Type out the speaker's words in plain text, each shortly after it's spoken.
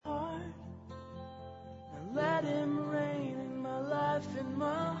in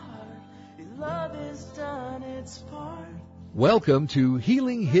my heart. Your love has done its part. Welcome to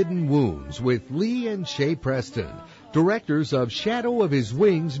Healing Hidden Wounds with Lee and Shay Preston, directors of Shadow of His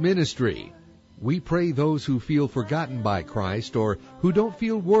Wings Ministry. We pray those who feel forgotten by Christ or who don't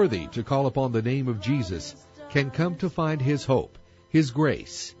feel worthy to call upon the name of Jesus can come to find His hope, His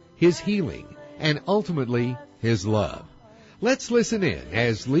grace, His healing, and ultimately His love. Let's listen in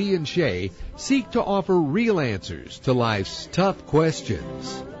as Lee and Shay seek to offer real answers to life's tough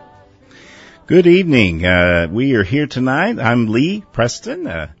questions. Good evening. We are here tonight. I'm Lee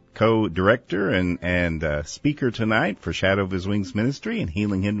Preston, co-director and speaker tonight for Shadow of His Wings Ministry and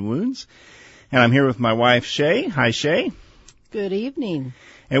Healing Hidden Wounds. And I'm here with my wife, Shay. Hi, Shay. Good evening.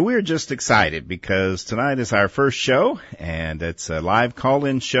 And we're just excited because tonight is our first show, and it's a live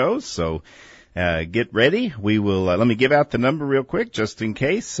call-in show, so get ready. We will, let me give out the number real quick just in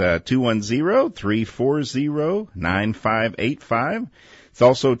case, 210-340-9585. It's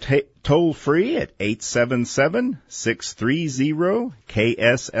also toll-free at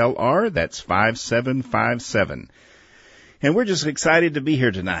 877-630-KSLR. That's 5757. And we're just excited to be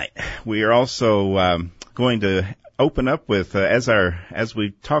here tonight. We are also going to open up with, as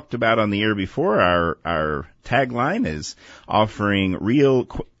we talked about on the air before, our tagline is offering real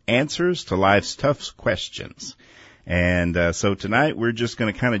answers to life's tough questions. And so tonight we're just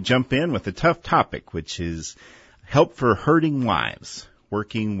going to kind of jump in with a tough topic, which is help for hurting wives.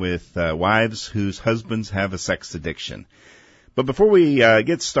 Working with wives whose husbands have a sex addiction. But before we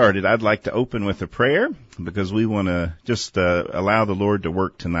get started, I'd like to open with a prayer because we want to just allow the Lord to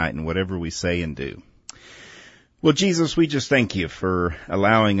work tonight in whatever we say and do. Well, Jesus, we just thank you for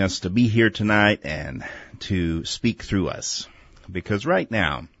allowing us to be here tonight and to speak through us. Because right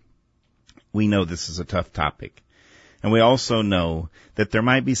now, we know this is a tough topic. And we also know that there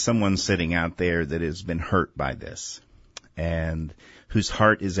might be someone sitting out there that has been hurt by this and whose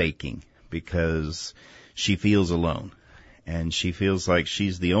heart is aching because she feels alone and she feels like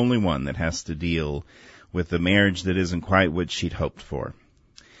she's the only one that has to deal with a marriage that isn't quite what she'd hoped for.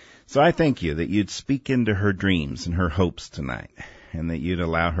 So I thank you that you'd speak into her dreams and her hopes tonight and that you'd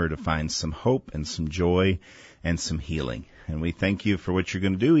allow her to find some hope and some joy and some healing. And we thank you for what you're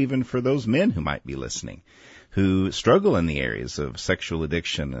going to do even for those men who might be listening, who struggle in the areas of sexual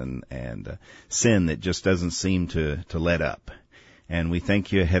addiction and sin that just doesn't seem to let up. And we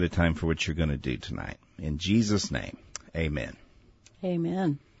thank you ahead of time for what you're going to do tonight. In Jesus' name, amen.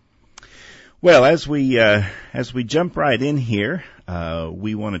 Amen. Well, as we jump right in here,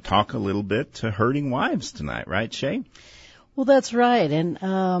 we want to talk a little bit to hurting wives tonight, right, Shay? Well, that's right. And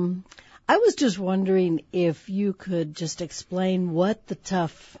I was just wondering if you could just explain what the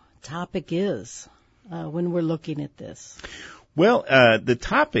tough topic is when we're looking at this. Well, the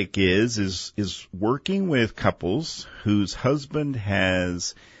topic is working with couples whose husband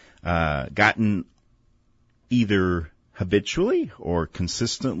has gotten either habitually or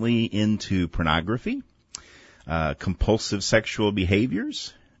consistently into pornography, compulsive sexual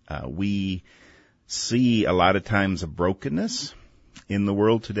behaviors. We see a lot of times a brokenness in the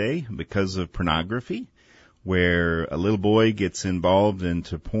world today because of pornography, where a little boy gets involved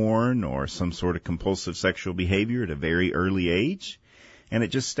into porn or some sort of compulsive sexual behavior at a very early age, and it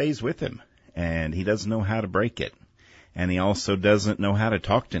just stays with him, and he doesn't know how to break it. And he also doesn't know how to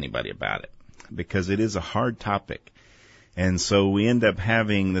talk to anybody about it, because it is a hard topic. And so we end up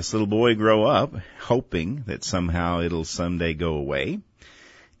having this little boy grow up, hoping that somehow it'll someday go away,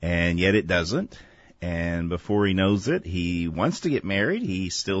 and yet it doesn't. And before he knows it, he wants to get married.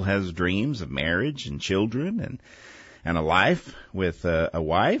 He still has dreams of marriage and children and a life with a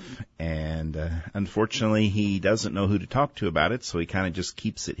wife. And unfortunately, he doesn't know who to talk to about it, so he kind of just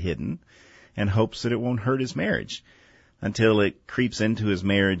keeps it hidden and hopes that it won't hurt his marriage until it creeps into his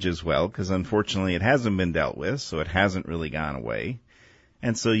marriage as well, because unfortunately it hasn't been dealt with, so it hasn't really gone away.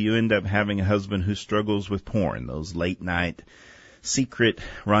 And so you end up having a husband who struggles with porn, those late-night secret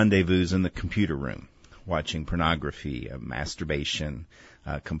rendezvous in the computer room, watching pornography, masturbation,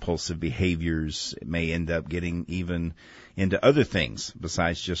 compulsive behaviors. It may end up getting even into other things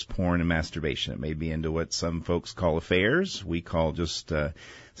besides just porn and masturbation. It may be into what some folks call affairs. We call just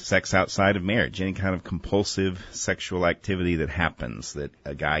sex outside of marriage, any kind of compulsive sexual activity that happens that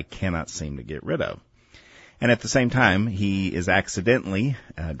a guy cannot seem to get rid of. And at the same time, he is accidentally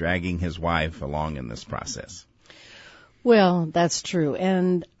dragging his wife along in this process. Well, that's true.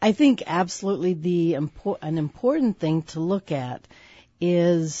 And I think absolutely an important thing to look at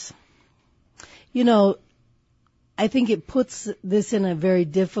is, I think it puts this in a very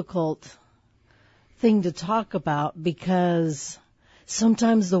difficult thing to talk about because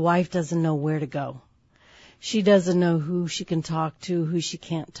sometimes the wife doesn't know where to go. she doesn't know who she can talk to, who she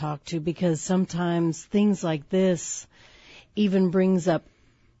can't talk to, because sometimes things like this even brings up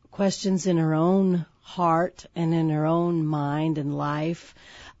questions in her own heart and in her own mind and life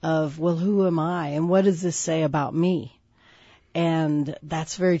of, well, who am I and what does this say about me? And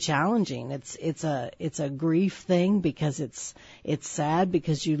that's very challenging. It's a grief thing because it's sad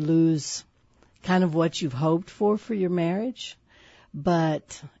because you lose kind of what you've hoped for your marriage,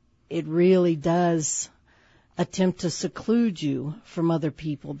 but it really does attempt to seclude you from other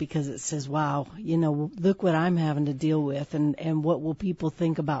people because it says, wow, look what I'm having to deal with and what will people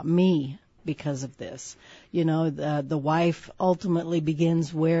think about me because of this. The wife ultimately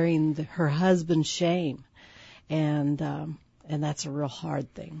begins wearing her husband's shame, and that's a real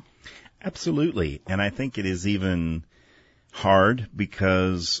hard thing. Absolutely. And I think it is even hard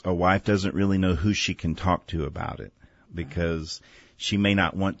because a wife doesn't really know who she can talk to about it, because she may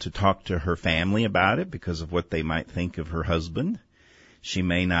not want to talk to her family about it because of what they might think of her husband. She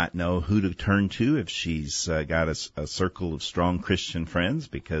may not know who to turn to if she's got a circle of strong Christian friends,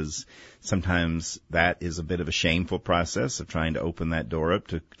 because sometimes that is a bit of a shameful process of trying to open that door up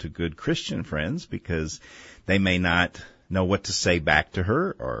to good Christian friends, because they may not know what to say back to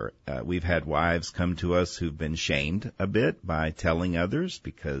her. Or we've had wives come to us who've been shamed a bit by telling others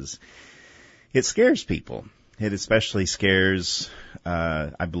because it scares people. It especially scares,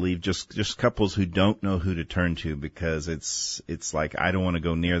 I believe, just couples who don't know who to turn to, because it's like, I don't want to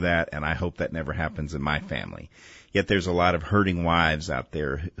go near that, and I hope that never happens in my family. Yet there's a lot of hurting wives out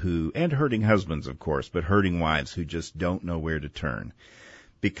there and hurting husbands, of course, but hurting wives who just don't know where to turn.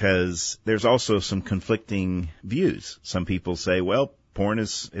 Because there's also some conflicting views. Some people say, well, porn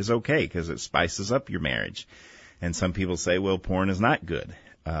is okay because it spices up your marriage. And some people say, well, porn is not good.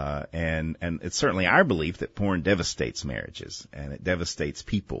 And it's certainly our belief that porn devastates marriages and it devastates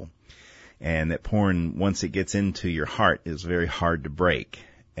people, and that porn, once it gets into your heart, is very hard to break.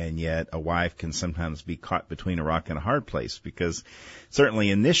 And yet a wife can sometimes be caught between a rock and a hard place, because certainly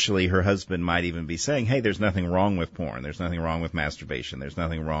initially her husband might even be saying, hey, there's nothing wrong with porn. There's nothing wrong with masturbation. There's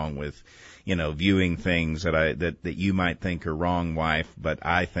nothing wrong with, viewing things that you might think are wrong, wife. But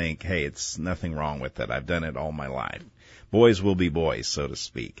I think, hey, it's nothing wrong with it. I've done it all my life. Boys will be boys, so to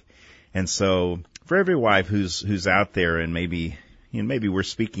speak. And so for every wife who's out there, and maybe we're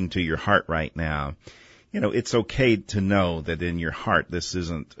speaking to your heart right now, it's okay to know that in your heart this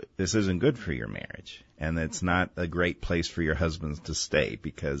isn't good for your marriage, and it's not a great place for your husbands to stay,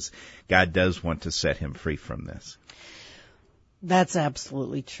 because God does want to set him free from this. That's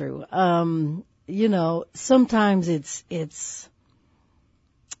absolutely true. Sometimes it's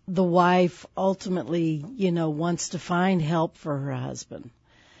the wife ultimately, wants to find help for her husband.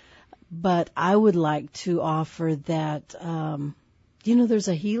 But I would like to offer that, there's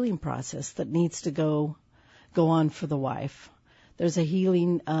a healing process that needs to go on for the wife. There's a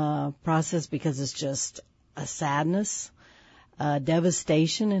healing process because it's just a sadness,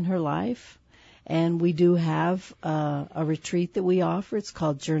 devastation in her life. And we do have a retreat that we offer. It's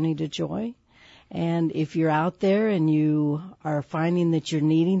called Journey to Joy. And if you're out there and you are finding that you're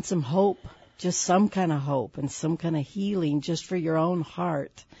needing some hope, just some kind of hope and some kind of healing just for your own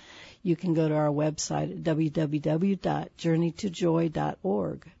heart, you can go to our website at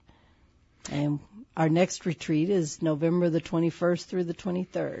www.journeytojoy.org. And our next retreat is November the 21st through the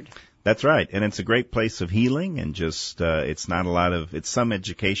 23rd. That's right. And it's a great place of healing, and just, it's some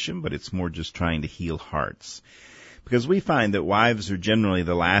education, but it's more just trying to heal hearts. Because we find that wives are generally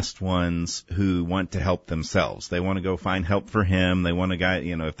the last ones who want to help themselves. They want to go find help for him. They want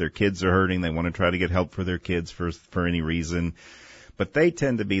to if their kids are hurting, they want to try to get help for their kids for any reason. But they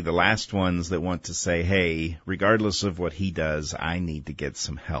tend to be the last ones that want to say, hey, regardless of what he does, I need to get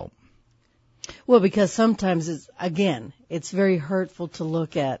some help. Well, because sometimes it's very hurtful to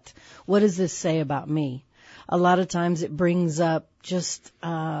look at, what does this say about me? A lot of times it brings up just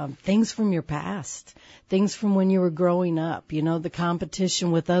things from your past, things from when you were growing up, the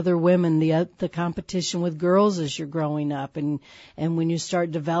competition with other women, the competition with girls as you're growing up, and when you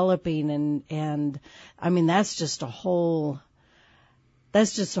start developing, and I mean, that's just a whole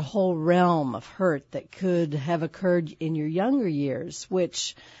realm of hurt that could have occurred in your younger years,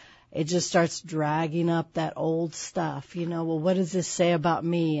 which it just starts dragging up that old stuff. Well, what does this say about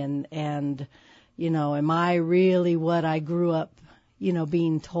me? And am I really what I grew up,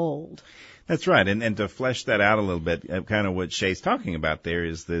 being told? That's right. And to flesh that out a little bit, kind of what Shay's talking about there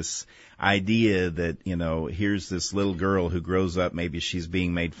is this idea that, here's this little girl who grows up, maybe she's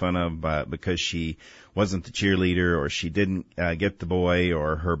being made fun of because she wasn't the cheerleader, or she didn't get the boy,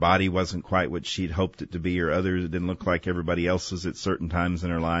 or her body wasn't quite what she'd hoped it to be, or others, it didn't look like everybody else's at certain times in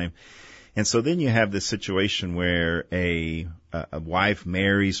her life. And so then you have this situation where a wife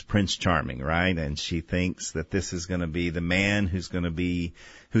marries Prince Charming, right? And she thinks that this is going to be the man who's going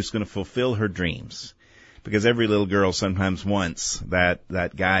to fulfill her dreams. Because every little girl sometimes wants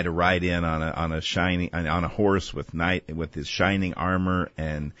that guy to ride in on a horse with his shining armor,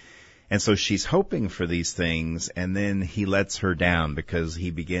 and so she's hoping for these things, and then he lets her down because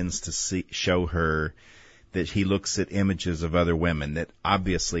he begins to show her that he looks at images of other women that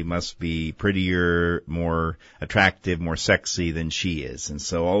obviously must be prettier, more attractive, more sexy than she is. And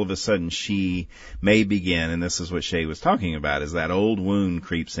so all of a sudden she may begin, and this is what Shay was talking about, is that old wound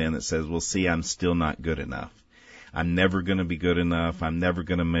creeps in that says, well, see, I'm still not good enough. I'm never going to be good enough. I'm never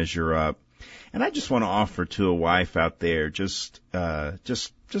going to measure up. And I just want to offer to a wife out there just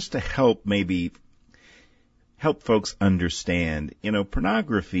to help folks understand,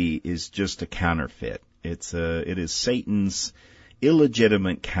 pornography is just a counterfeit. It is Satan's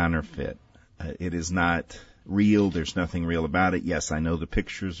illegitimate counterfeit. It is not real. There's nothing real about it. Yes, I know the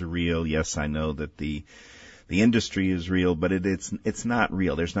pictures are real. Yes, I know that the industry is real, but it's not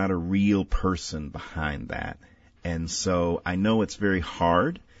real. There's not a real person behind that. And so I know it's very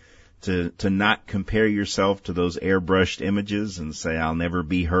hard to not compare yourself to those airbrushed images and say, I'll never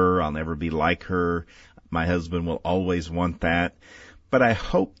be her. I'll never be like her. My husband will always want that. But I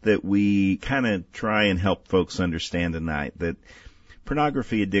hope that we kind of try and help folks understand tonight that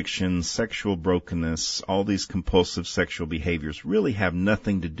pornography addiction, sexual brokenness, all these compulsive sexual behaviors really have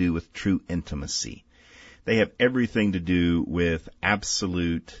nothing to do with true intimacy. They have everything to do with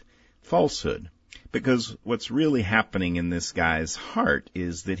absolute falsehood. Because what's really happening in this guy's heart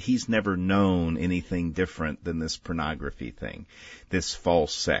is that he's never known anything different than this pornography thing, this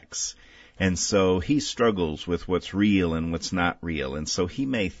false sex. And so he struggles with what's real and what's not real. And so he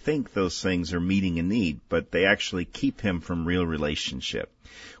may think those things are meeting a need, but they actually keep him from real relationship,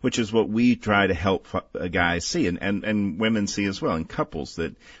 which is what we try to help guys see and women see as well in couples,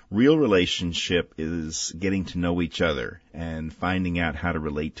 that real relationship is getting to know each other and finding out how to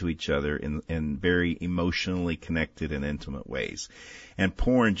relate to each other in very emotionally connected and intimate ways. And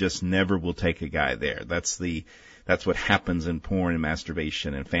porn just never will take a guy there. That's what happens in porn and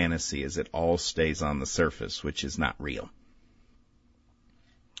masturbation and fantasy, is it all stays on the surface, which is not real.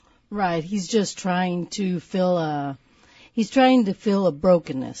 Right. He's just trying to fill a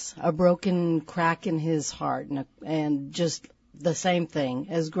brokenness, a broken crack in his heart, and just the same thing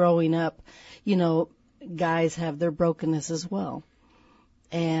as growing up. Guys have their brokenness as well.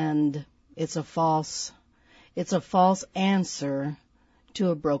 And it's a false answer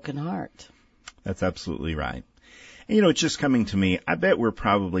to a broken heart. That's absolutely right. And, it's just coming to me, I bet we're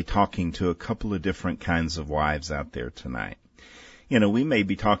probably talking to a couple of different kinds of wives out there tonight. We may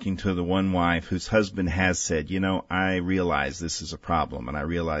be talking to the one wife whose husband has said, I realize this is a problem and I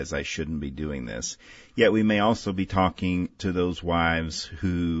realize I shouldn't be doing this. Yet we may also be talking to those wives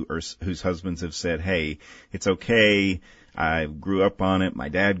whose husbands have said, hey, it's okay. I grew up on it. My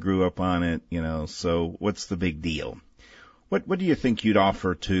dad grew up on it, so what's the big deal? What do you think you'd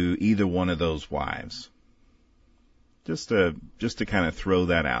offer to either one of those wives? Just to kind of throw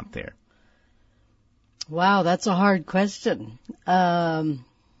that out there. Wow, that's a hard question. I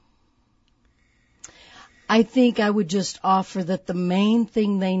think I would just offer that the main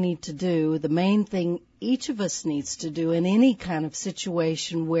thing they need to do, the main thing each of us needs to do in any kind of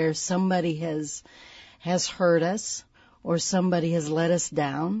situation where somebody has hurt us or somebody has let us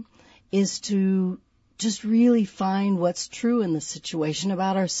down, is to just really find what's true in the situation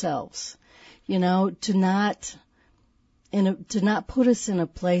about ourselves. To not put us in a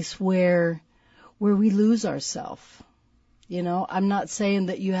place where we lose ourselves. I'm not saying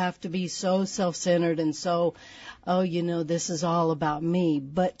that you have to be so self-centered and so, this is all about me,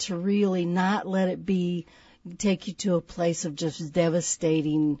 but to really not let it take you to a place of just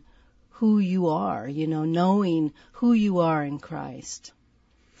devastating who you are, knowing who you are in Christ.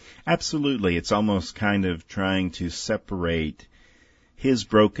 Absolutely. It's almost kind of trying to separate his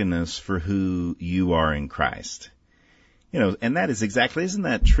brokenness for who you are in Christ. And that is exactly, isn't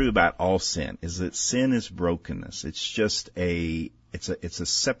that true about all sin? Is that sin is brokenness. It's just it's a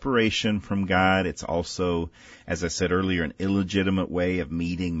separation from God. It's also, as I said earlier, an illegitimate way of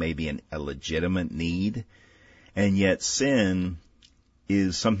meeting maybe a legitimate need. And yet sin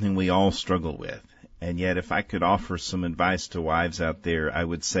is something we all struggle with. And yet if I could offer some advice to wives out there, I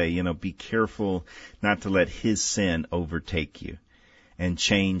would say, be careful not to let his sin overtake you and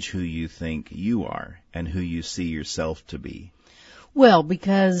change who you think you are and who you see yourself to be. Well,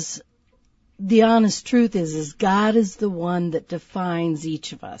 because the honest truth is God is the one that defines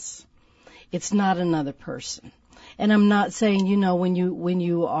each of us. It's not another person. And I'm not saying, when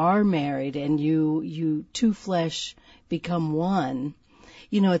you are married and you two flesh become one,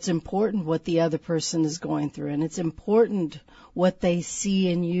 it's important what the other person is going through, and it's important what they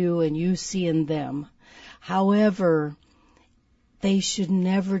see in you and you see in them. However, they should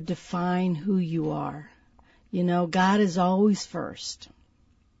never define who you are. God is always first.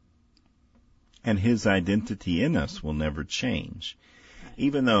 And His identity in us will never change.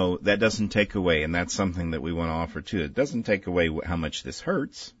 Even though that doesn't take away, and that's something that we want to offer too, it doesn't take away how much this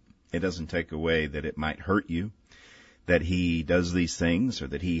hurts. It doesn't take away that it might hurt you, that He does these things, or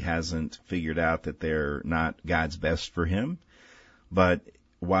that He hasn't figured out that they're not God's best for him. But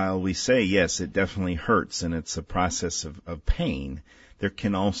while we say, yes, it definitely hurts and it's a process of pain, there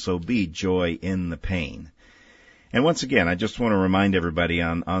can also be joy in the pain. And once again, I just want to remind everybody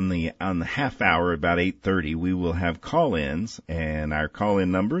on the half hour, about 8:30, we will have call-ins, and our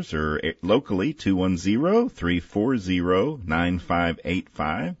call-in numbers are locally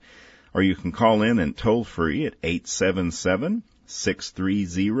 210-340-9585, or you can call in and toll free at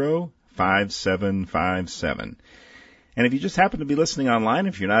 877-630-5757. And if you just happen to be listening online,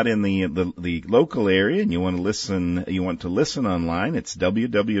 if you're not in the local area and you want to listen online, it's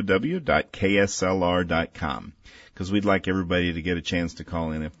www.kslr.com. Because we'd like everybody to get a chance to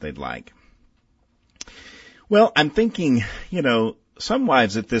call in if they'd like. Well, I'm thinking, some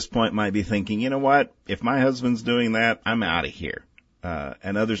wives at this point might be thinking, you know what, if my husband's doing that, I'm out of here.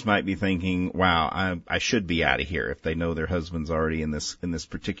 And others might be thinking, wow, I should be out of here if they know their husband's already in this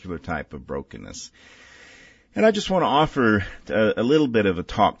particular type of brokenness. And I just want to offer a little bit of a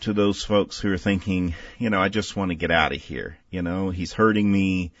talk to those folks who are thinking, I just want to get out of here. He's hurting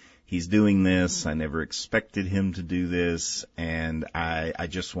me. He's doing this. I never expected him to do this. And I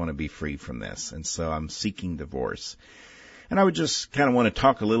just want to be free from this. And so I'm seeking divorce. And I would just kind of want to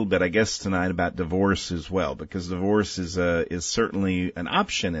talk a little bit, I guess, tonight about divorce as well, because divorce is certainly an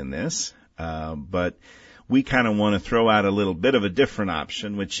option in this. But we kind of want to throw out a little bit of a different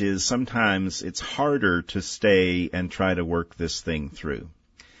option, which is sometimes it's harder to stay and try to work this thing through,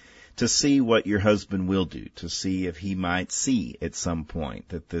 to see what your husband will do, to see if he might see at some point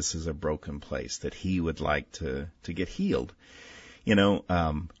that this is a broken place, that he would like to get healed.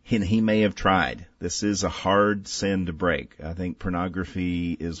 He may have tried. This is a hard sin to break. I think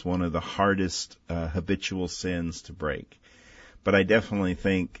pornography is one of the hardest habitual sins to break. But I definitely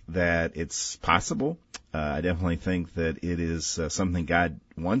think that it's possible. I definitely think that it is something God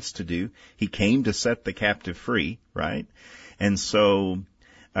wants to do. He came to set the captive free, right? And so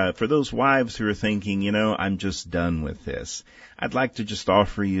for those wives who are thinking, I'm just done with this, I'd like to just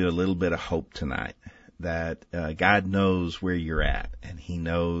offer you a little bit of hope tonight that God knows where you're at, and He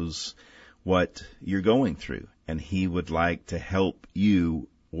knows what you're going through, and He would like to help you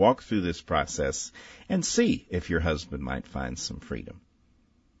walk through this process and see if your husband might find some freedom.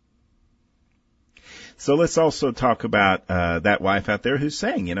 So let's also talk about that wife out there who's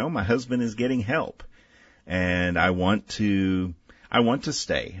saying, my husband is getting help, and I want to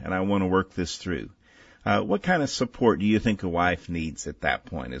stay, and I want to work this through. What kind of support do you think a wife needs at that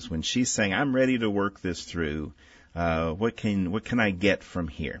point? Is when she's saying, I'm ready to work this through, what can I get from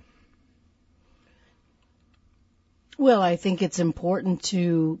here? Well, I think it's important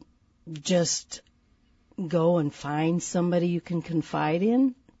to just go and find somebody you can confide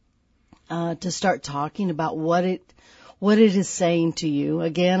in, to start talking about what it is saying to you.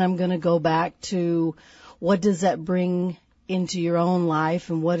 Again, I'm going to go back to what does that bring into your own life,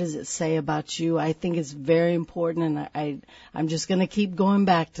 and what does it say about you? I think it's very important, and I'm just going to keep going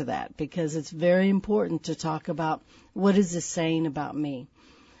back to that, because it's very important to talk about what is this saying about me.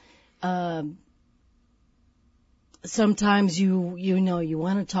 Sometimes you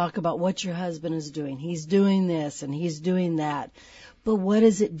want to talk about what your husband is doing. He's doing this and he's doing that. But what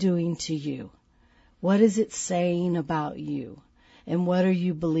is it doing to you? What is it saying about you? And what are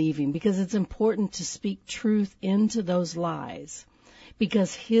you believing? Because it's important to speak truth into those lies.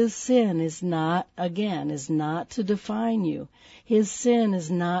 Because his sin is not to define you. His sin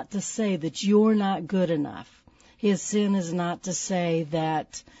is not to say that you're not good enough. His sin is not to say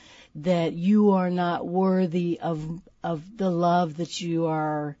that you are not worthy of the love that you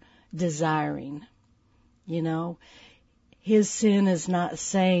are desiring. His sin is not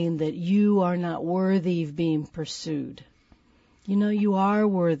saying that you are not worthy of being pursued. You are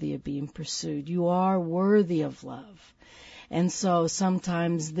worthy of being pursued. You are worthy of love. And so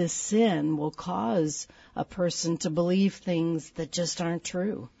sometimes this sin will cause a person to believe things that just aren't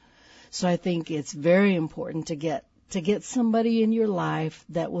true. So I think it's very important to get somebody in your life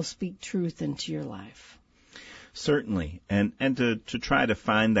that will speak truth into your life. Certainly. And to try to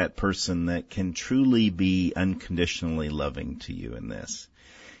find that person that can truly be unconditionally loving to you in this.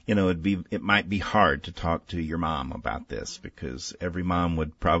 You know, it might be hard to talk to your mom about this because every mom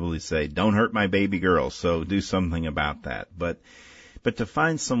would probably say, don't hurt my baby girl, so do something about that. But to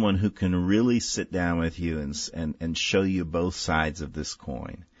find someone who can really sit down with you and show you both sides of this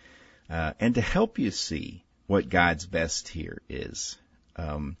coin, and to help you see what God's best here is.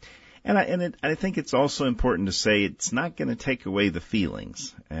 I think it's also important to say it's not going to take away the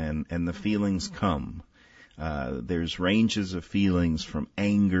feelings, and the feelings come. There's ranges of feelings from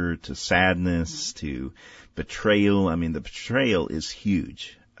anger to sadness to betrayal. I mean, the betrayal is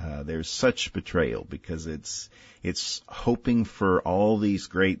huge. There's such betrayal because it's hoping for all these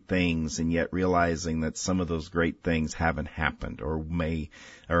great things and yet realizing that some of those great things haven't happened or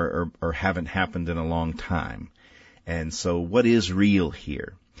haven't happened in a long time. And so what is real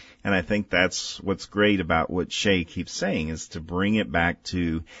here? And I think that's what's great about what Shay keeps saying is to bring it back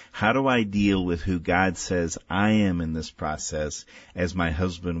to how do I deal with who God says I am in this process as my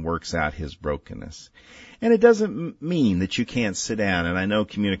husband works out his brokenness. And it doesn't mean that you can't sit down, and I know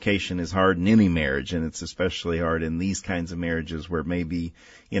communication is hard in any marriage, and it's especially hard in these kinds of marriages where maybe,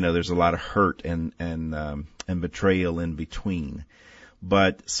 there's a lot of hurt and betrayal in between.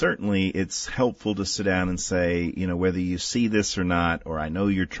 But certainly it's helpful to sit down and say, whether you see this or not, or I know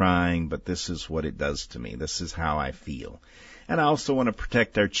you're trying, but this is what it does to me. This is how I feel. And I also want to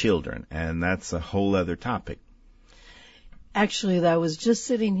protect our children, and that's a whole other topic. Actually, I was just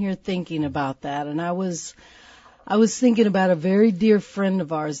sitting here thinking about that, and I was thinking about a very dear friend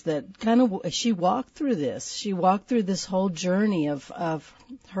of ours that she walked through this. She walked through this whole journey of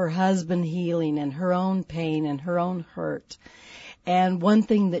her husband healing and her own pain and her own hurt. And one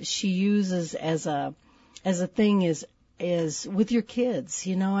thing that she uses as a thing is with your kids.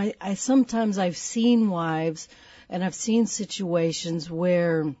 I sometimes I've seen wives and I've seen situations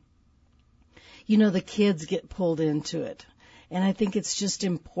where, the kids get pulled into it. And I think it's just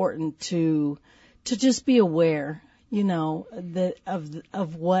important to just be aware,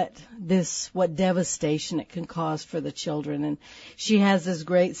 of what devastation it can cause for the children. And she has this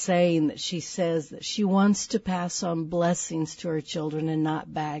great saying that she says that she wants to pass on blessings to her children and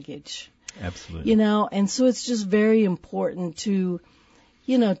not baggage. Absolutely. And so it's just very important to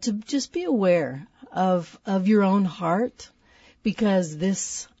just be aware of your own heart, because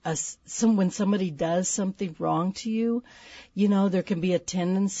when somebody does something wrong to you, there can be a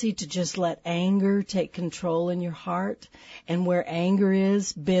tendency to just let anger take control in your heart. And where anger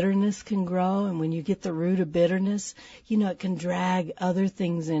is, bitterness can grow. And when you get the root of bitterness, it can drag other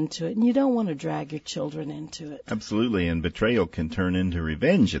things into it. And you don't want to drag your children into it. Absolutely. And betrayal can turn into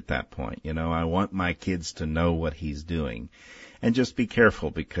revenge at that point. I want my kids to know what he's doing. And just be careful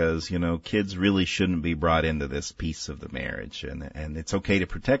because, kids really shouldn't be brought into this piece of the marriage. And it's okay to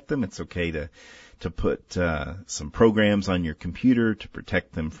protect them. It's okay to put some programs on your computer to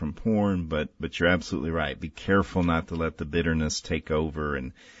protect them from porn. But you're absolutely right. Be careful not to let the bitterness take over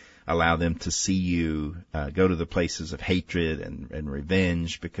and allow them to see you go to the places of hatred and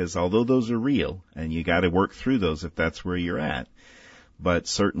revenge, because although those are real and you got to work through those if that's where you're at, but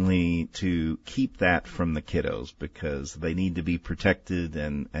certainly to keep that from the kiddos, because they need to be protected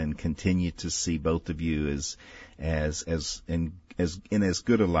and continue to see both of you as in as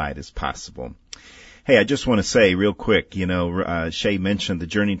good a light as possible. Hey, I just want to say real quick, Shay mentioned the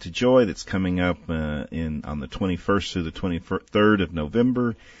Journey to Joy that's coming up on the 21st through the 23rd of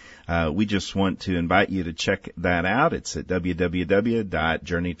November. We just want to invite you to check that out. It's at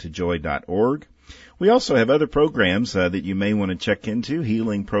www.journeytojoy.org. We also have other programs that you may want to check into,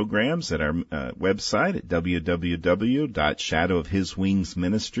 healing programs at our website at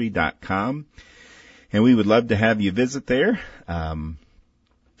www.shadowofhiswingsministry.com. And we would love to have you visit there. I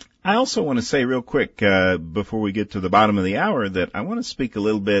also want to say real quick, before we get to the bottom of the hour, that I want to speak a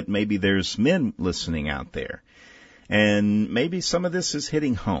little bit, maybe there's men listening out there. And maybe some of this is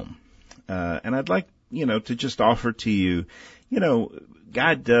hitting home. And I'd like, to just offer to you,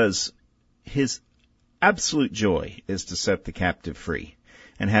 God does, His absolute joy is to set the captive free.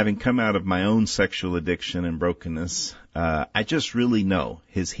 And having come out of my own sexual addiction and brokenness, I just really know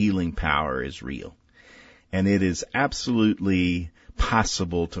His healing power is real. And it is absolutely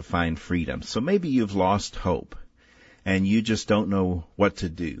possible to find freedom. So maybe you've lost hope and you just don't know what to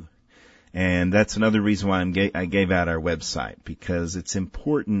do. And that's another reason why I gave out our website, because it's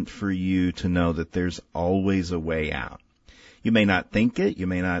important for you to know that there's always a way out. You may not think it, you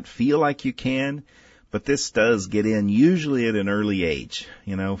may not feel like you can, but this does get in usually at an early age.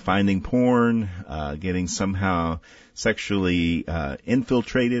 Finding porn, getting somehow sexually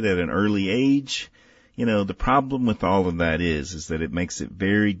infiltrated at an early age The problem with all of that is that it makes it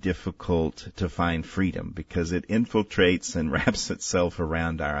very difficult to find freedom because it infiltrates and wraps itself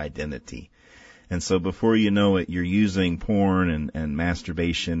around our identity. And so before you know it, you're using porn and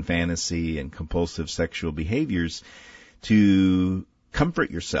masturbation, fantasy, and compulsive sexual behaviors to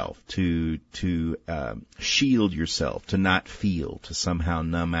comfort yourself, to shield yourself, to not feel, to somehow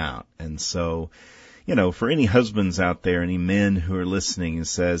numb out. And so, for any husbands out there, any men who are listening and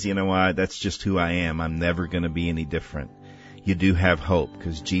says, you know what, that's just who I am. I'm never going to be any different. You do have hope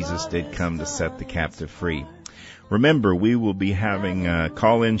because Jesus did come to set the captive free. Remember, we will be having a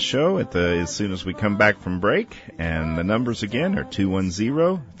call-in show as soon as we come back from break. And the numbers again are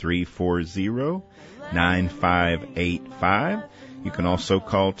 210-340-9585. You can also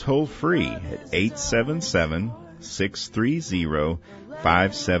call toll-free at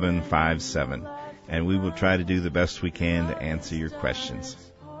 877-630-5757. And we will try to do the best we can to answer your questions.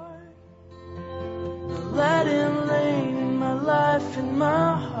 Let him reign in my life, in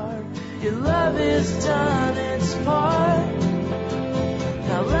my heart. Your love has done its part.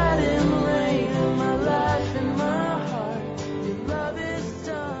 Now let him reign in my life, in my heart. Your love has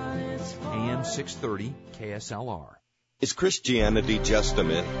done its part. AM 630 KSLR. Is Christianity just a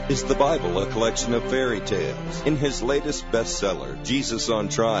myth? Is the Bible a collection of fairy tales? In his latest bestseller, Jesus on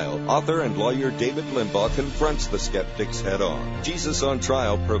Trial, author and lawyer David Limbaugh confronts the skeptics head-on. Jesus on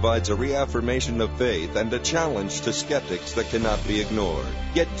Trial provides a reaffirmation of faith and a challenge to skeptics that cannot be ignored.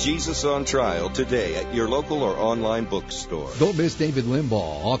 Get Jesus on Trial today at your local or online bookstore. Don't miss David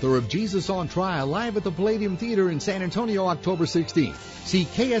Limbaugh, author of Jesus on Trial, live at the Palladium Theater in San Antonio, October 16th. See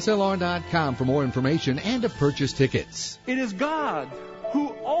KSLR.com for more information and to purchase tickets. It is God who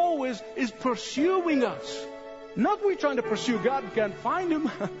always is pursuing us. Not we trying to pursue God and can't find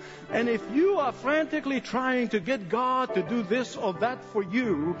Him. And if you are frantically trying to get God to do this or that for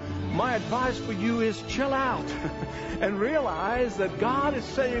you, my advice for you is chill out and realize that God is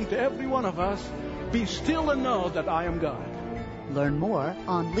saying to every one of us, be still and know that I am God. Learn more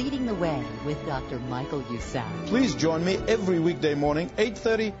on Leading the Way with Dr. Michael Youssef. Please join me every weekday morning,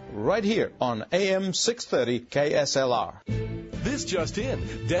 8:30, right here on AM 630 KSLR. This just in,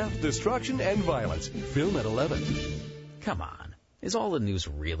 death, destruction, and violence. Film at 11. Come on. Is all the news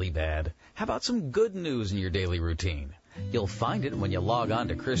really bad? How about some good news in your daily routine? You'll find it when you log on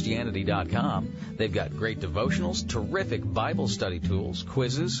to Christianity.com. They've got great devotionals, terrific Bible study tools,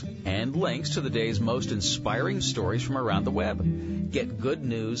 quizzes, and links to the day's most inspiring stories from around the web. Get good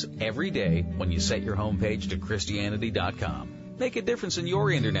news every day when you set your homepage to Christianity.com. Make a difference in your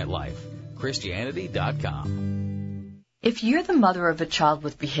internet life. Christianity.com. If you're the mother of a child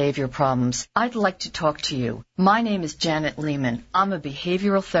with behavior problems, I'd like to talk to you. My name is Janet Lehman. I'm a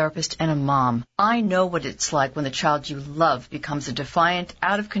behavioral therapist and a mom. I know what it's like when the child you love becomes a defiant,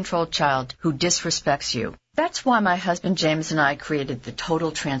 out-of-control child who disrespects you. That's why my husband James and I created the Total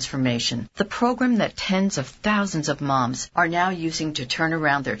Transformation, the program that tens of thousands of moms are now using to turn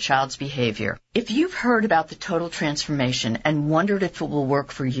around their child's behavior. If you've heard about the Total Transformation and wondered if it will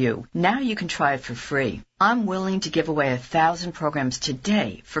work for you, now you can try it for free. I'm willing to give away 1,000 programs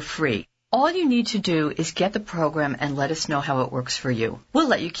today for free. All you need to do is get the program and let us know how it works for you. We'll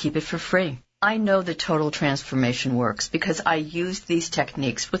let you keep it for free. I know the Total Transformation works because I used these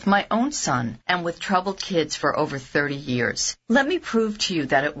techniques with my own son and with troubled kids for over 30 years. Let me prove to you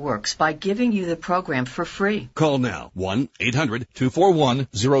that it works by giving you the program for free. Call now,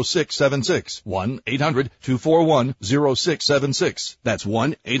 1-800-241-0676. 1-800-241-0676. That's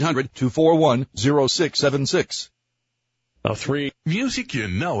 1-800-241-0676. Music you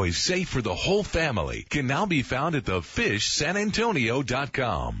know is safe for the whole family can now be found at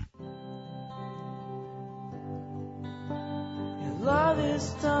thefishsanantonio.com. Love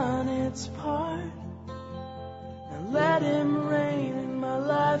has done its part. Now let him reign in my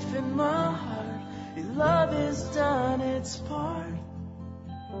life, in my heart. Your love has done its part.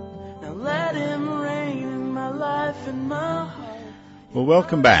 Now let him reign in my life, in my heart. Well,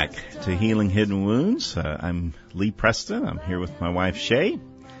 welcome back to Healing Hidden Wounds. I'm Lee Preston. I'm here with my wife, Shay.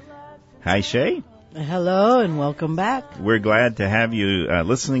 Hi, Shay. Hello and welcome back. We're glad to have you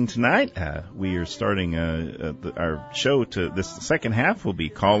listening tonight. We are starting our show to this second half will be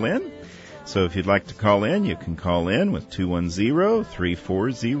call in. So if you'd like to call in, you can call in with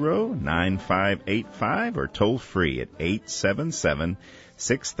 210-340-9585 or toll free at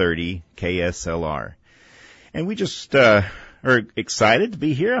 877-630-KSLR. And we just are excited to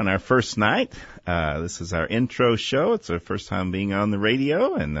be here on our first night. This is our intro show. It's our first time being on the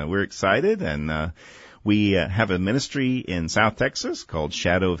radio, and we're excited. And we have a ministry in South Texas called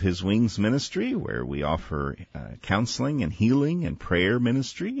Shadow of His Wings Ministry, where we offer counseling and healing and prayer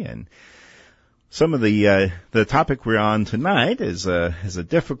ministry. And Some of the topic we're on tonight is a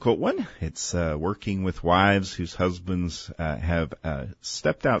difficult one. It's working with wives whose husbands have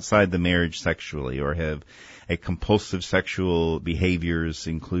stepped outside the marriage sexually or have a compulsive sexual behaviors,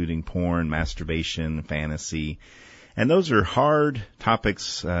 including porn, masturbation, fantasy. And those are hard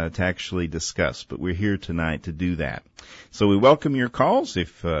topics to actually discuss, but we're here tonight to do that. So we welcome your calls.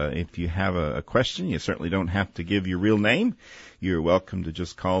 If you have a question, you certainly don't have to give your real name. You're welcome to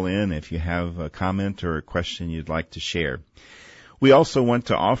just call in if you have a comment or a question you'd like to share. We also want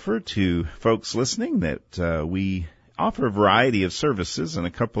to offer to folks listening that we offer a variety of services, and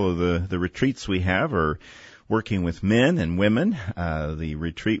a couple of the retreats we have are working with men and women. The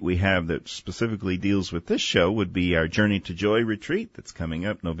retreat we have that specifically deals with this show would be our Journey to Joy retreat that's coming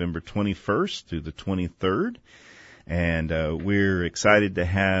up November 21st through the 23rd. And we're excited to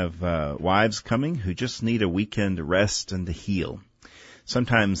have wives coming who just need a weekend to rest and to heal.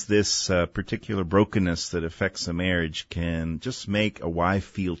 Sometimes this particular brokenness that affects a marriage can just make a wife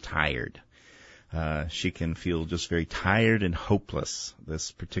feel tired. She can feel just very tired and hopeless.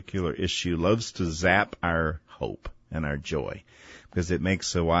 This particular issue loves to zap our hope and our joy because it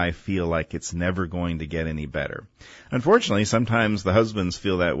makes a wife feel like it's never going to get any better. Unfortunately, sometimes the husbands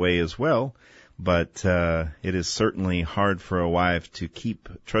feel that way as well, but it is certainly hard for a wife to keep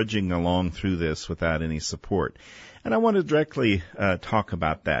trudging along through this without any support. And I want to directly talk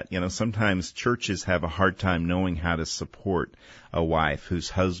about that. You know, sometimes churches have a hard time knowing how to support a wife whose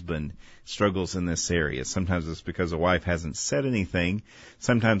husband struggles in this area. Sometimes it's because a wife hasn't said anything.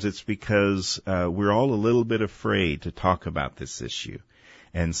 Sometimes it's because we're all a little bit afraid to talk about this issue.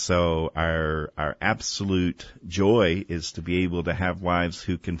 And so our absolute joy is to be able to have wives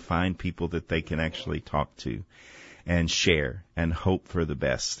who can find people that they can actually talk to and share and hope for the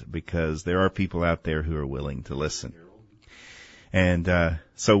best, because there are people out there who are willing to listen. And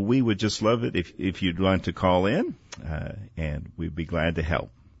so we would just love it if you'd want to call in, and we'd be glad to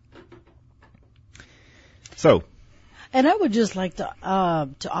help. So, and I would just like to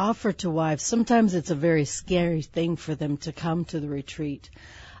offer to wives, sometimes it's a very scary thing for them to come to the retreat.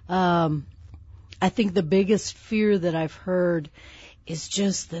 I think the biggest fear that I've heard is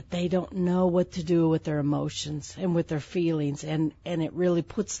just that they don't know what to do with their emotions and with their feelings, and it really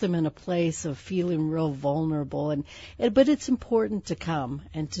puts them in a place of feeling real vulnerable. But it's important to come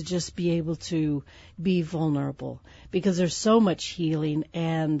and to just be able to be vulnerable, because there's so much healing,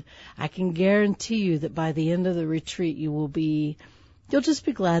 and I can guarantee you that by the end of the retreat you'll just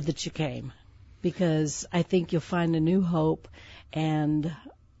be glad that you came, because I think you'll find a new hope and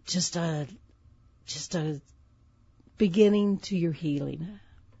just a beginning to your healing.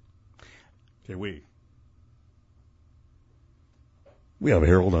 Okay, we have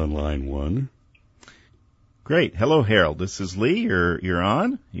Harold on line 1. Great. Hello, Harold. This is Lee. You're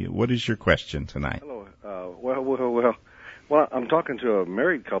on. What is your question tonight? Hello. Well, I'm talking to a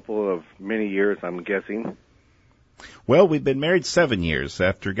married couple of many years, I'm guessing. Well, we've been married 7 years.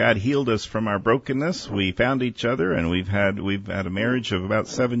 After God healed us from our brokenness, we found each other, and we've had a marriage of about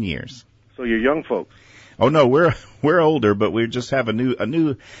 7 years. So you're young folks. Oh no, we're older, but we just have a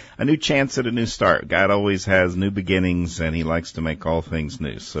new chance at a new start. God always has new beginnings, and He likes to make all things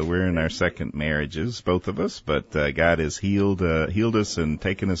new. So we're in our second marriages, both of us, but God has healed us and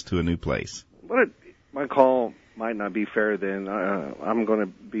taken us to a new place. My call might not be fair then. we're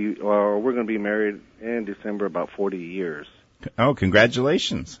going to be married in December about 40 years. Oh,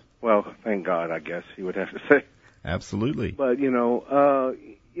 congratulations. Well, thank God, I guess you would have to say. Absolutely. But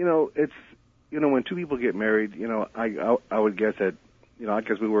it's. When two people get married, I would guess that, I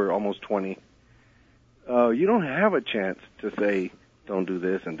guess we were almost 20. You don't have a chance to say, don't do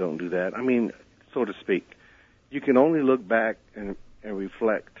this and don't do that. I mean, so to speak. You can only look back and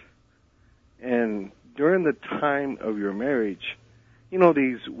reflect. And during the time of your marriage,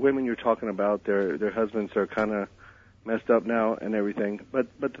 these women you're talking about, their husbands are kind of messed up now and everything. But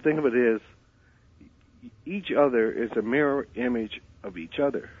the thing of it is, each other is a mirror image of each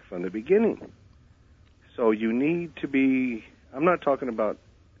other from the beginning. So you need to be, I'm not talking about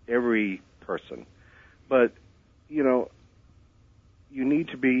every person, but, you need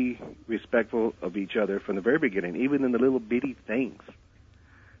to be respectful of each other from the very beginning, even in the little bitty things.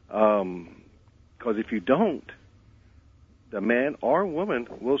 Because if you don't, the man or woman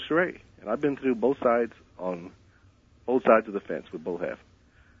will stray. And I've been through both sides of the fence. We both have.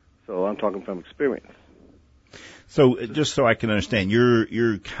 So I'm talking from experience. So just so I can understand,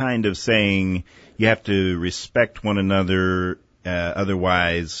 you're kind of saying you have to respect one another,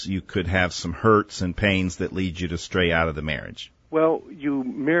 otherwise you could have some hurts and pains that lead you to stray out of the marriage. Well, you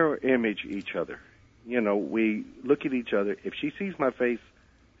mirror image each other. We look at each other. If she sees my face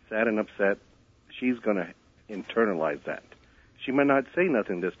sad and upset she's going to internalize that. She might not say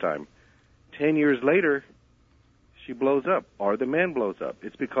nothing this time. 10 years later, she blows up, or the man blows up.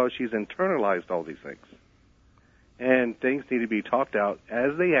 It's because she's internalized all these things. And things need to be talked out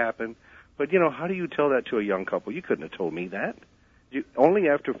as they happen. But, how do you tell that to a young couple? You couldn't have told me that. Only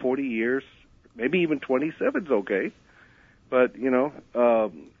after 40 years, maybe even 27 is okay. But,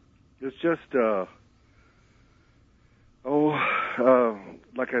 it's just,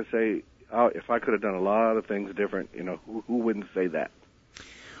 like I say, if I could have done a lot of things different, who wouldn't say that?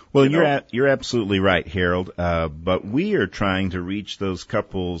 Well, you're absolutely right, Harold. But we are trying to reach those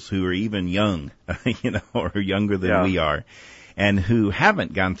couples who are even young, or younger than we are, and who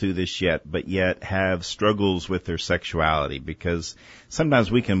haven't gone through this yet, but yet have struggles with their sexuality. Because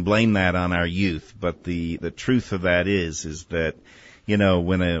sometimes we can blame that on our youth, but the truth of that is that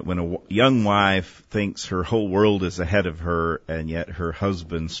when a young wife thinks her whole world is ahead of her, and yet her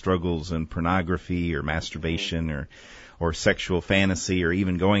husband struggles in pornography or masturbation or sexual fantasy, or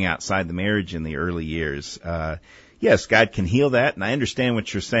even going outside the marriage in the early years. Yes, God can heal that, and I understand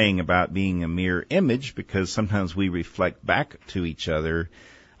what you're saying about being a mirror image, because sometimes we reflect back to each other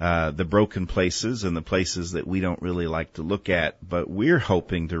the broken places and the places that we don't really like to look at. But we're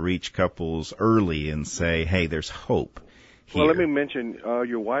hoping to reach couples early and say, hey, there's hope here. Well, let me mention,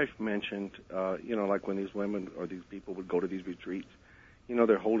 your wife mentioned, like when these women or these people would go to these retreats,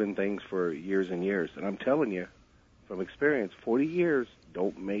 they're holding things for years and years. And I'm telling you, from experience, 40 years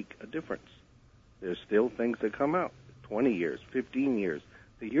don't make a difference. There's still things that come out. 20 years, 15 years.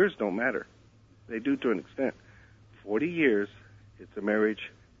 The years don't matter. They do to an extent. 40 years, it's a marriage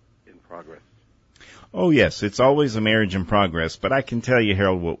in progress. Oh, yes, it's always a marriage in progress. But I can tell you,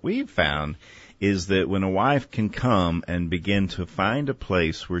 Harold, what we've found is that when a wife can come and begin to find a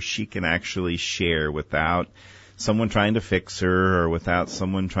place where she can actually share without someone trying to fix her or without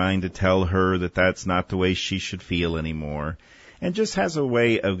someone trying to tell her that that's not the way she should feel anymore, and just has a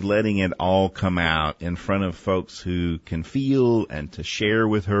way of letting it all come out in front of folks who can feel and to share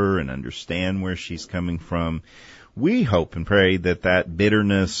with her and understand where she's coming from, we hope and pray that that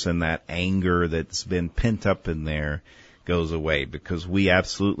bitterness and that anger that's been pent up in there goes away, because we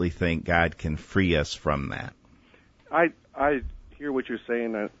absolutely think God can free us from that. I hear what you're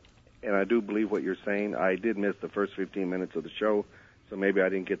saying, and I do believe what you're saying. I did miss the first 15 minutes of the show, so maybe I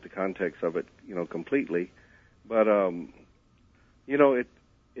didn't get the context of it, completely. But,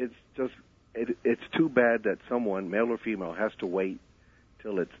 it's too bad that someone, male or female, has to wait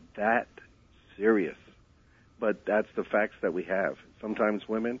till it's that serious. But that's the facts that we have. Sometimes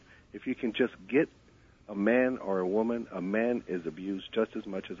women, if you can just get a man or a woman, a man is abused just as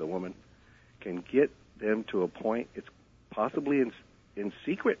much as a woman, can get them to a point, it's possibly in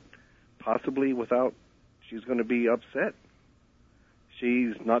secret, possibly without, she's going to be upset.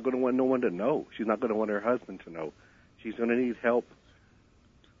 She's not going to want no one to know. She's not going to want her husband to know. She's going to need help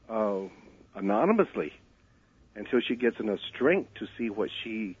anonymously until she gets enough strength to see what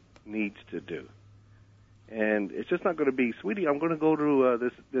she needs to do. And it's just not going to be, sweetie, I'm going to go to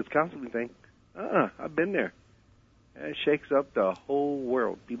this counseling thing. I've been there. And it shakes up the whole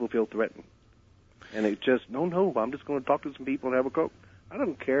world. People feel threatened. And it just, no, I'm just going to talk to some people and have a Coke. I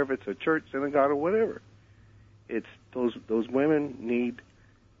don't care if it's a church, synagogue, or whatever. It's those women need,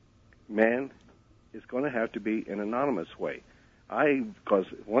 man, it's going to have to be an anonymous way. Because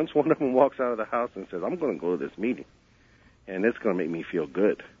once one of them walks out of the house and says, I'm going to go to this meeting, and it's going to make me feel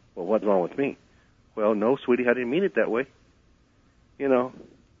good. Well, what's wrong with me? Well, no, sweetie, I didn't mean it that way.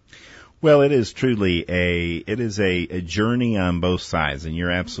 Well, it is truly a journey on both sides, and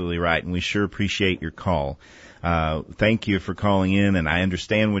you're absolutely right, and we sure appreciate your call. Thank you for calling in, and I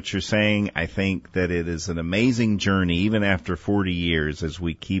understand what you're saying. I think that it is an amazing journey, even after 40 years, as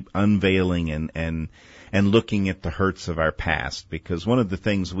we keep unveiling and looking at the hurts of our past, because one of the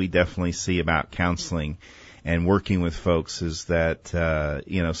things we definitely see about counseling and working with folks is that,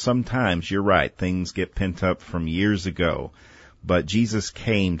 sometimes you're right, things get pent up from years ago. But Jesus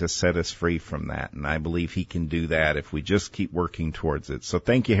came to set us free from that, and I believe He can do that if we just keep working towards it. So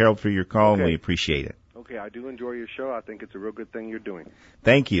thank you, Harold, for your call, and we appreciate it. Okay, I do enjoy your show. I think it's a real good thing you're doing.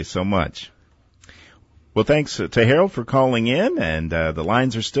 Thank you so much. Well, thanks to Harold for calling in, and the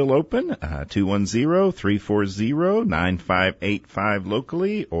lines are still open, 210-340-9585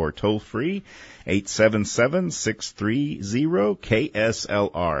 locally, or toll-free,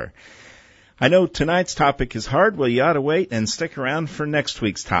 877-630-KSLR. I know tonight's topic is hard. Well, you ought to wait and stick around for next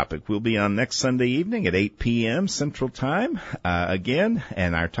week's topic. We'll be on next Sunday evening at 8 p.m. Central Time again.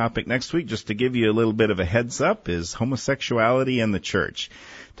 And our topic next week, just to give you a little bit of a heads up, is homosexuality in the church.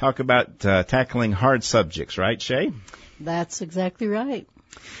 Talk about tackling hard subjects, right, Shay? That's exactly right.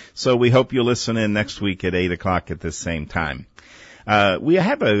 So we hope you'll listen in next week at 8 o'clock at this same time. We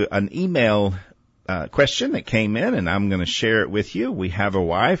have an email question that came in, and I'm going to share it with you. We have a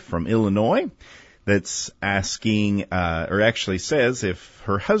wife from Illinois that's asking, or actually says, if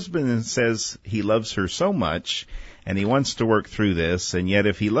her husband says he loves her so much and he wants to work through this, and yet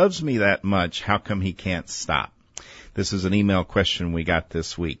if he loves me that much, how come he can't stop? This is an email question we got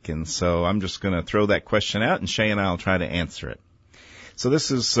this week, and so I'm just going to throw that question out, and Shay and I will try to answer it. So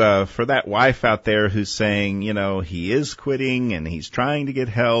this is for that wife out there who's saying, you know, he is quitting and he's trying to get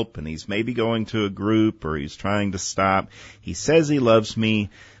help and he's maybe going to a group or he's trying to stop. He says he loves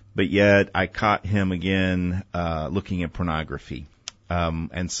me, but yet I caught him again looking at pornography.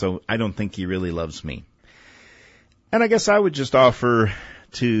 And so I don't think he really loves me. And I guess I would just offer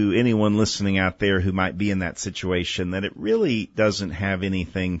to anyone listening out there who might be in that situation that it really doesn't have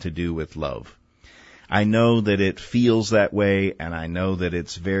anything to do with love. I know that it feels that way, and I know that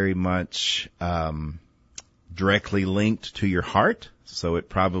it's very much directly linked to your heart, so it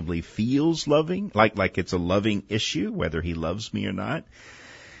probably feels loving, like it's a loving issue, whether he loves me or not.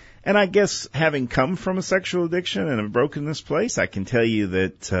 And I guess having come from a sexual addiction and a brokenness place, I can tell you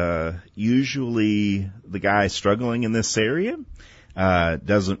that usually the guy struggling in this area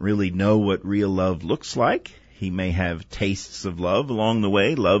doesn't really know what real love looks like. He may have tastes of love along the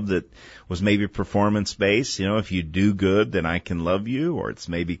way, love that was maybe performance-based. You know, if you do good, then I can love you, or it's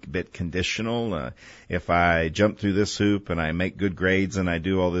maybe a bit conditional. If I jump through this hoop and I make good grades and I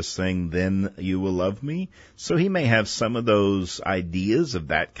do all this thing, then you will love me. So he may have some of those ideas of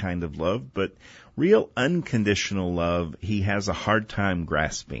that kind of love, but real unconditional love, he has a hard time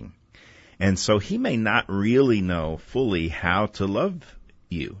grasping. And so he may not really know fully how to love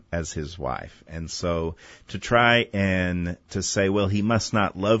you as his wife. And so to try and to say, well, he must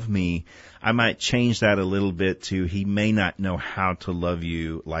not love me, I might change that a little bit to he may not know how to love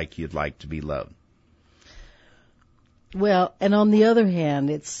you like you'd like to be loved. Well, and on the other hand,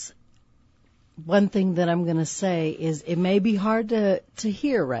 it's one thing that I'm going to say is it may be hard to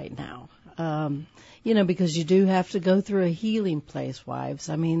hear right now. You know, because you do have to go through a healing place, wives.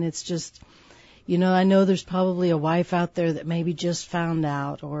 I mean, it's just, you know, I know there's probably a wife out there that maybe just found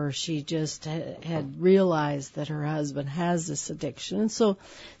out, or she just had realized that her husband has this addiction. And so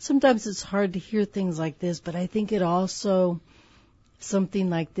sometimes it's hard to hear things like this, but I think it also, something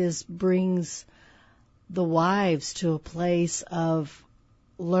like this brings the wives to a place of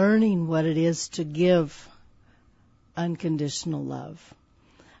learning what it is to give unconditional love.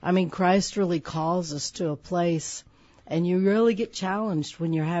 I mean, Christ really calls us to a place, and you really get challenged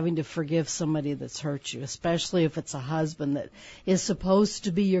when you're having to forgive somebody that's hurt you, especially if it's a husband that is supposed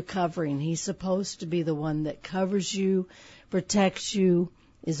to be your covering. He's supposed to be the one that covers you, protects you,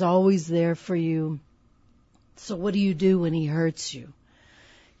 is always there for you. So what do you do when he hurts you?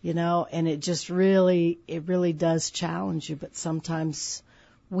 You know, and it really does challenge you, but sometimes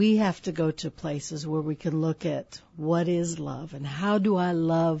we have to go to places where we can look at what is love and how do I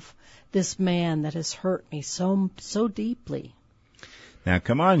love this man that has hurt me so deeply. Now,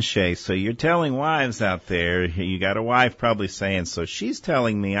 come on, Shay. So you're telling wives out there, you got a wife probably saying, so she's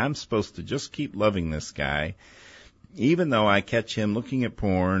telling me I'm supposed to just keep loving this guy, even though I catch him looking at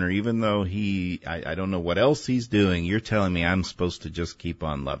porn, or even though I don't know what else he's doing, you're telling me I'm supposed to just keep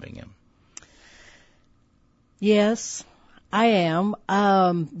on loving him. Yes, I am.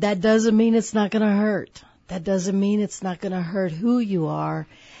 That doesn't mean it's not going to hurt. That doesn't mean it's not going to hurt who you are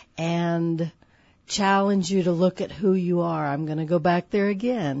and challenge you to look at who you are. I'm going to go back there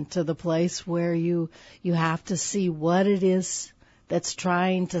again to the place where you have to see what it is that's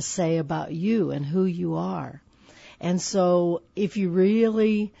trying to say about you and who you are. And so if you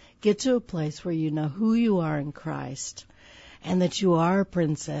really get to a place where you know who you are in Christ and that you are a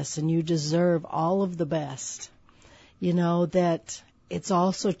princess and you deserve all of the best, you know, that it's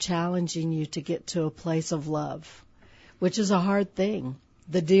also challenging you to get to a place of love, which is a hard thing.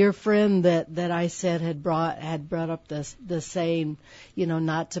 The dear friend that I said had brought up the saying, you know,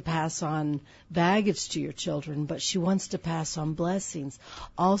 not to pass on baggage to your children, but she wants to pass on blessings.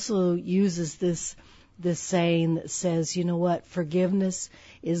 Also uses this saying that says, you know what, forgiveness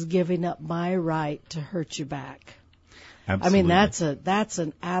is giving up my right to hurt you back. Absolutely. I mean, that's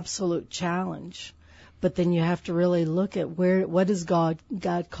an absolute challenge. But then you have to really look at what is God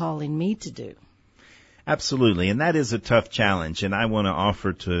calling me to do. Absolutely, and that is a tough challenge, and I want to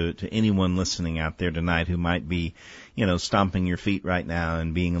offer to anyone listening out there tonight who might be, you know, stomping your feet right now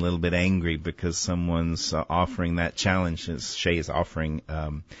and being a little bit angry because someone's offering that challenge as Shay is offering.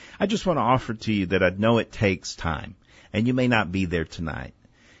 I just want to offer to you that I know it takes time, and you may not be there tonight.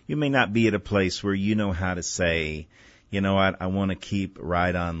 You may not be at a place where you know how to say, you know what, I want to keep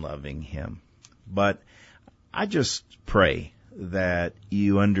right on loving him. But I just pray that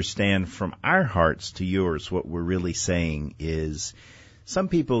you understand from our hearts to yours what we're really saying is some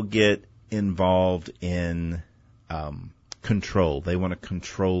people get involved in control. They want to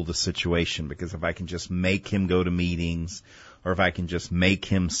control the situation because if I can just make him go to meetings or if I can just make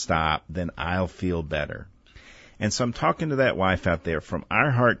him stop, then I'll feel better. And so I'm talking to that wife out there. From our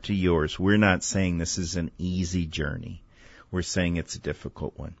heart to yours, we're not saying this is an easy journey. We're saying it's a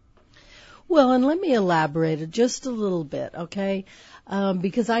difficult one. Well, and let me elaborate it just a little bit, okay?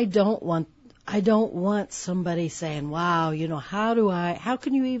 Because I don't want somebody saying, wow, you know, how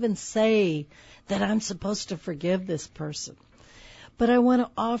can you even say that I'm supposed to forgive this person? But I want to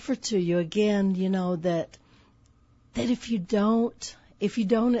offer to you again, you know, that if you don't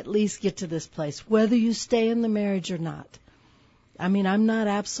at least get to this place, whether you stay in the marriage or not. I mean, I'm not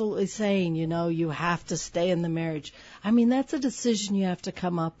absolutely saying, you know, you have to stay in the marriage. I mean, that's a decision you have to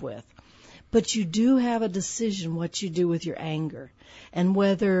come up with. But you do have a decision what you do with your anger and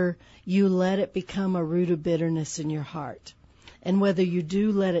whether you let it become a root of bitterness in your heart and whether you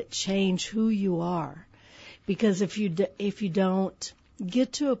do let it change who you are. Because if you don't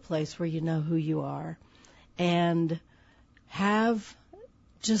get to a place where you know who you are and have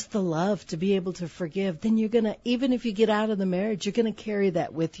just the love to be able to forgive, then you're going to, even if you get out of the marriage, you're going to carry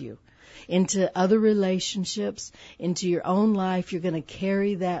that with you into other relationships, into your own life. You're going to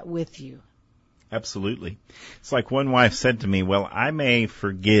carry that with you. Absolutely. It's like one wife said to me, well, I may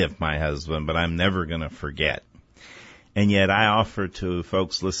forgive my husband, but I'm never going to forget. And yet I offer to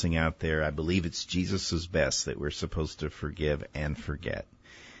folks listening out there, I believe it's Jesus' best that we're supposed to forgive and forget.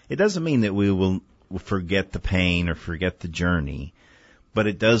 It doesn't mean that we will forget the pain or forget the journey, but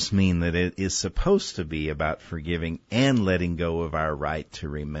it does mean that it is supposed to be about forgiving and letting go of our right to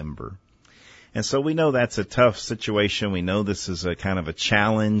remember. And so we know that's a tough situation. We know this is a kind of a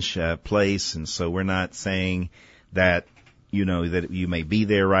challenge place, and so we're not saying that, you know, that you may be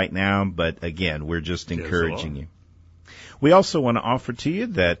there right now, but again, we're just encouraging you. We also want to offer to you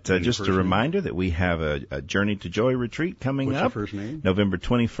that just a reminder that we have a Journey to Joy retreat coming up, November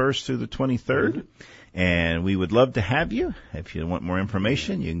 21st through the 23rd. And we would love to have you. If you want more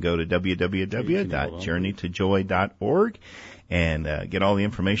information, you can go to www.journeytojoy.org and get all the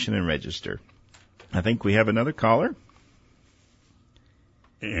information and register. I think we have another caller.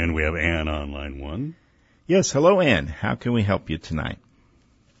 And we have Ann on line 1. Yes, hello, Ann. How can we help you tonight?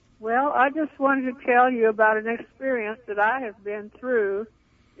 Well, I just wanted to tell you about an experience that I have been through.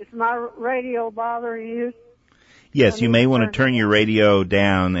 Is my radio bothering you? Yes, you may want to turn your radio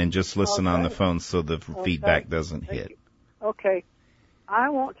down and just listen on the phone so the feedback doesn't hit. Okay. I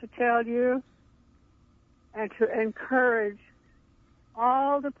want to tell you and to encourage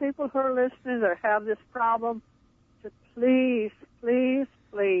all the people who are listening that have this problem to please, please,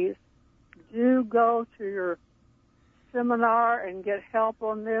 please do go to your seminar and get help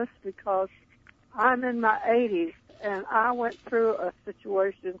on this, because I'm in my 80s and I went through a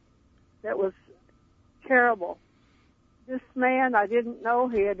situation that was terrible. This man, I didn't know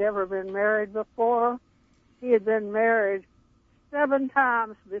he had ever been married before. He had been married 7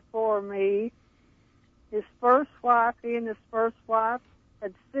 times before me. He and his first wife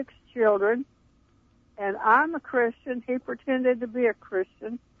had 6 children, and I'm a Christian. He pretended to be a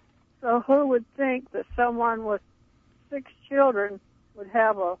Christian. So who would think that someone with 6 children would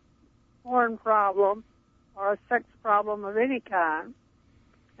have a porn problem or a sex problem of any kind?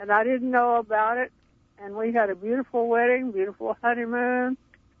 And I didn't know about it. And we had a beautiful wedding, beautiful honeymoon.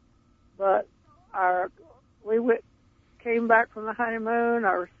 But came back from the honeymoon.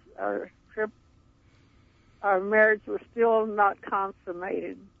 Our trip, our marriage was still not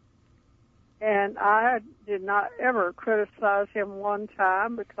consummated. And I did not ever criticize him one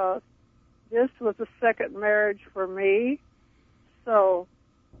time, because this was a second marriage for me. So,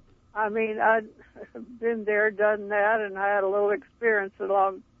 I mean, I'd been there, done that, and I had a little experience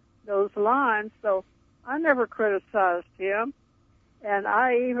along those lines. So I never criticized him. And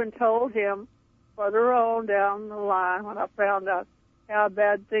I even told him further on down the line, when I found out how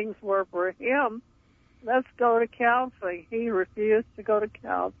bad things were for him, let's go to counseling. He refused to go to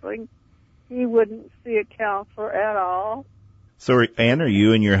counseling. He wouldn't see a counselor at all. So, Ann, are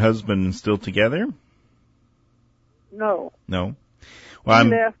you and your husband still together? No. No? Well, he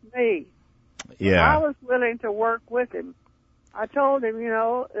left me. Yeah. I was willing to work with him. I told him,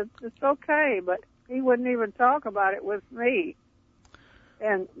 it's okay, but he wouldn't even talk about it with me.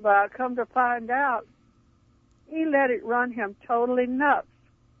 But I come to find out, he let it run him totally nuts,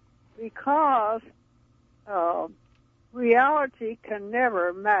 because reality can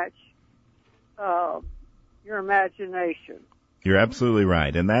never match your imagination. You're absolutely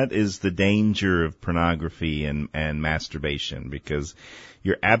right. And that is the danger of pornography and masturbation, because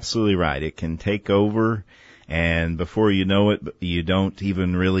you're absolutely right. It can take over, and before you know it, you don't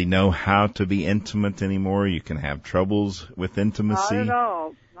even really know how to be intimate anymore. You can have troubles with intimacy. Not at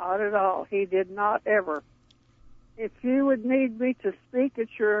all. Not at all. He did not ever. If you would need me to speak at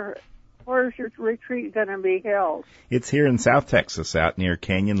where's your retreat going to be held? It's here in South Texas, out near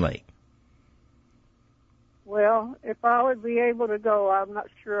Canyon Lake. Well, if I would be able to go, I'm not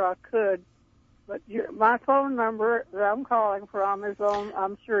sure I could. But my phone number that I'm calling from is on,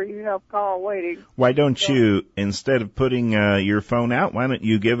 I'm sure you have call waiting. Why don't you, instead of putting your phone out, why don't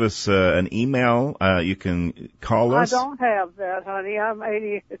you give us an email? You can call us. I don't have that, honey. I'm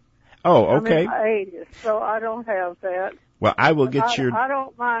 80. Oh, okay. I'm in my 80s, so I don't have that. Well, I will get I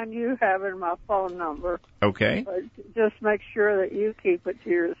don't mind you having my phone number. Okay. But just make sure that you keep it to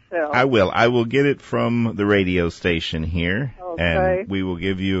yourself. I will. I will get it from the radio station here, okay. And we will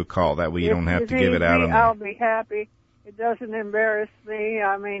give you a call. That way you don't have to give it out on I'll be happy. It doesn't embarrass me.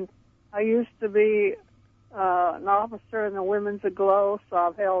 I mean, I used to be an officer in the Women's Aglow, so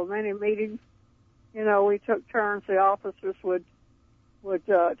I've held many meetings. You know, we took turns. The officers would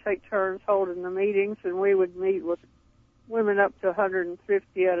take turns holding the meetings, and we would meet with women up to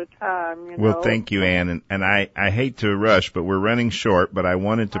 150 at a time, you know. Well, thank you, Ann. And I hate to rush, but we're running short, but I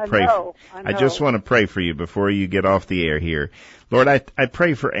wanted to pray. I just want to pray for you before you get off the air here. Lord, I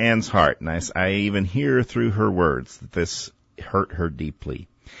pray for Ann's heart, and I even hear through her words that this hurt her deeply,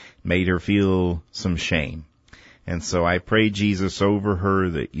 made her feel some shame. And so I pray, Jesus, over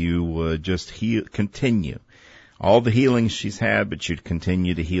her that you would just continue all the healing she's had, but you'd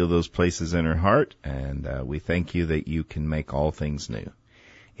continue to heal those places in her heart. And we thank you that you can make all things new.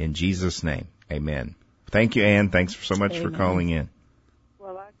 In Jesus' name, amen. Thank you, Ann. Thanks so much for calling in.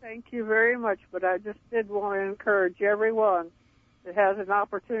 Well, I thank you very much, but I just did want to encourage everyone that has an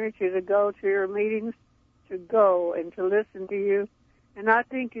opportunity to go to your meetings to go and to listen to you. And I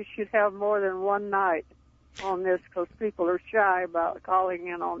think you should have more than one night on this, because people are shy about calling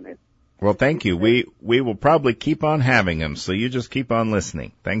in on this. Well, thank you. We will probably keep on having them, so you just keep on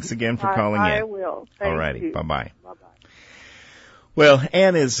listening. Thanks again for calling in. I will. Thank Alrighty, you. Bye-bye. Bye-bye. Well,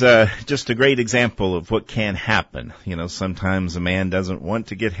 Ann is just a great example of what can happen. You know, sometimes a man doesn't want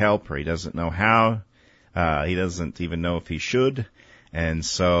to get help, or he doesn't know how. He doesn't even know if he should. And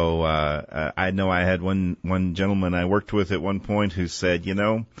so I know I had one gentleman I worked with at one point who said, you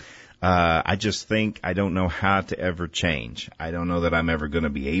know, I just think I don't know how to ever change. I don't know that I'm ever going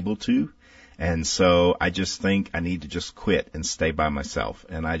to be able to. And so I just think I need to just quit and stay by myself.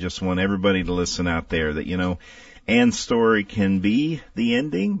 And I just want everybody to listen out there that, you know, Ann's story can be the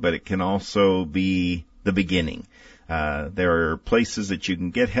ending, but it can also be the beginning. There are places that you can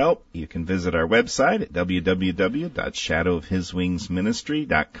get help. You can visit our website at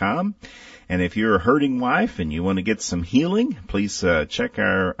www.shadowofhiswingsministry.com. And if you're a hurting wife and you want to get some healing, please check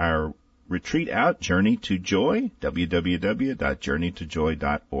our retreat out, Journey to Joy,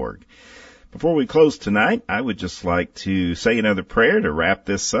 www.journeytojoy.org. Before we close tonight, I would just like to say another prayer to wrap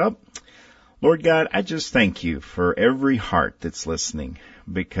this up. Lord God, I just thank you for every heart that's listening,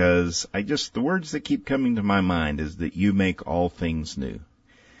 because the words that keep coming to my mind is that you make all things new.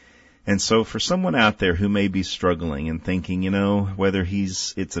 And so for someone out there who may be struggling and thinking, you know, whether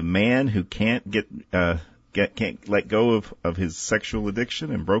it's a man who can't can't let go of his sexual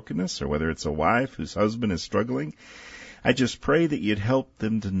addiction and brokenness, or whether it's a wife whose husband is struggling, I just pray that you'd help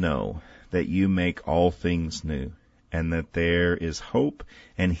them to know that you make all things new, and that there is hope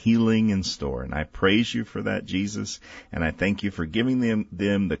and healing in store. And I praise you for that, Jesus, and I thank you for giving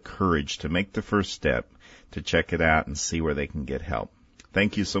them the courage to make the first step to check it out and see where they can get help.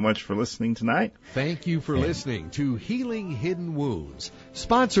 Thank you so much for listening tonight. Thank you for listening to Healing Hidden Wounds,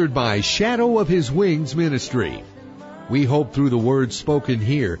 sponsored by Shadow of His Wings Ministry. We hope through the words spoken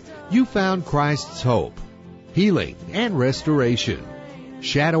here, you found Christ's hope, healing, and restoration.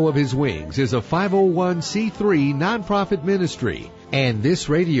 Shadow of His Wings is a 501c3 nonprofit ministry, and this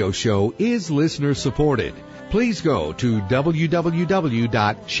radio show is listener supported. Please go to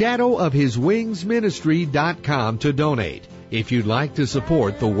www.shadowofhiswingsministry.com to donate if you'd like to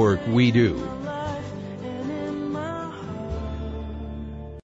support the work we do.